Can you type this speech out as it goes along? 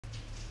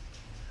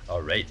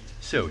Alright,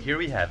 so here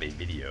we have a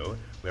video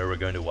where we're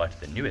going to watch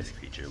the newest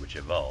creature which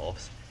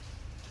evolves,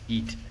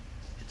 eat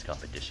its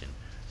competition.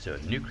 So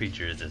the new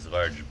creature is this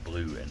large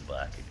blue and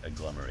black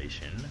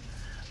agglomeration,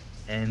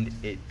 and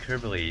it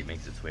curvily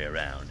makes its way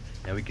around.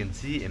 Now we can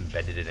see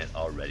embedded in it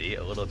already,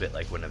 a little bit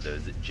like one of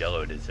those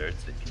jello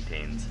desserts that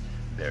contains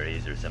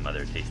berries or some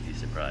other tasty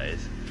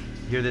surprise.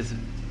 Here this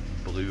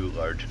blue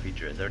large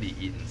creature has already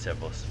eaten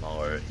several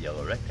smaller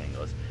yellow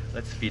rectangles.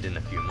 Let's feed in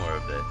a few more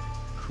of the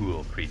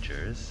cool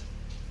creatures.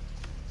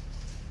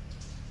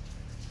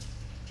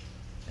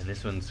 And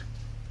this one's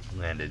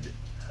landed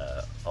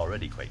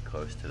already quite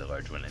close to the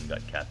large one and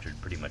got captured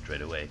pretty much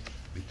right away.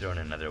 We throw in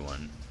another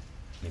one,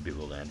 maybe it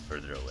will land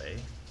further away.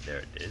 There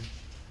it is.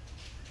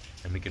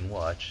 And we can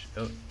watch,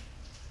 oh,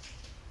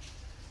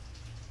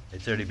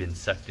 it's already been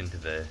sucked into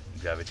the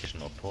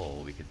gravitational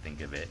pull, we could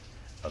think of it,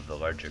 of the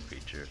larger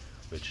creature,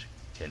 which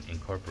can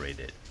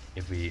incorporate it.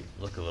 If we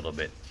look a little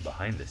bit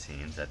behind the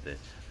scenes at the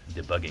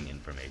debugging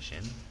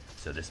information,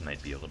 so this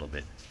might be a little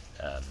bit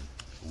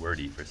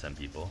wordy for some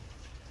people,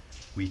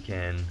 we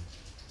can,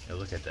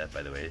 look at that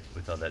by the way,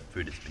 with all that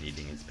food it's been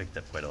eating, it's picked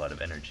up quite a lot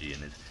of energy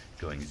and is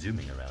going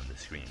zooming around the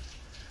screen.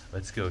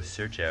 Let's go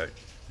search out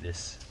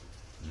this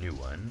new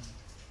one.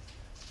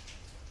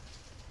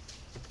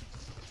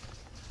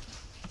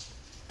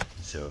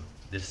 So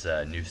this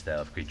new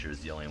style of creature is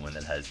the only one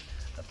that has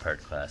a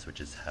part class, which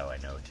is how I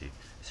know to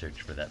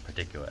search for that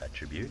particular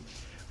attribute.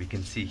 We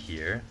can see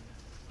here,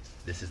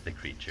 this is the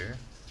creature,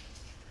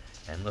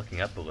 and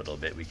looking up a little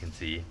bit we can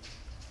see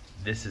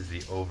this is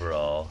the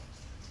overall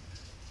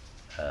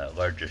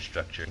larger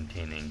structure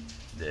containing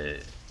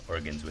the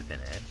organs within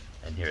it,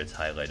 and here it's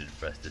highlighted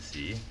for us to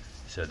see.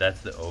 So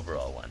that's the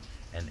overall one,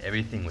 and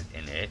everything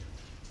within it,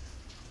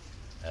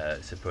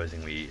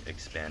 supposing we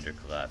expand or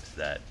collapse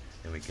that,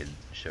 then we could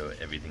show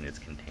everything that's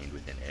contained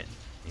within it.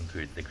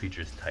 Includes the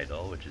creature's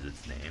title, which is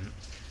its name,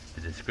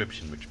 the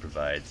description, which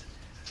provides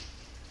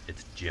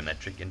its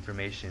geometric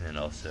information and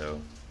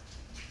also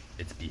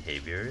its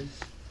behaviors,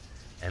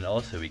 and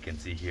also we can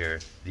see here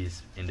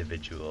these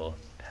individual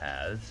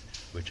paths,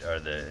 which are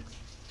the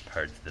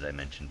parts that I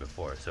mentioned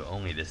before. So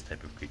only this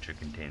type of creature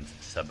contains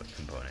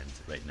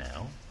subcomponents right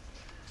now.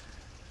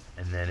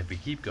 And then if we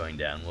keep going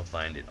down, we'll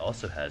find it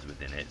also has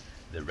within it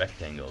the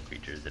rectangle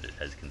creatures that it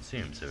has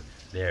consumed. So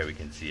there we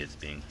can see it's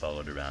being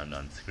followed around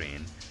on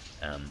screen.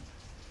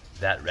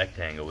 That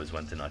rectangle was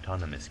once an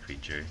autonomous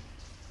creature,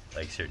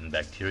 like certain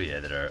bacteria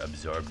that are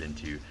absorbed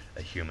into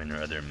a human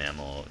or other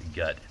mammal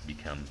gut,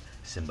 become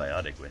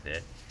symbiotic with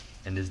it,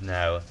 and is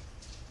now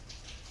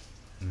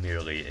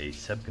merely a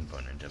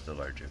subcomponent of the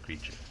larger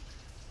creature.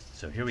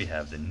 So here we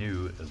have the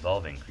new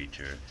evolving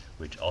creature,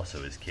 which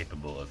also is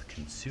capable of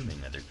consuming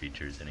other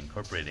creatures and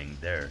incorporating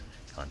their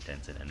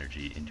contents and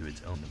energy into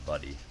its own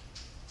body.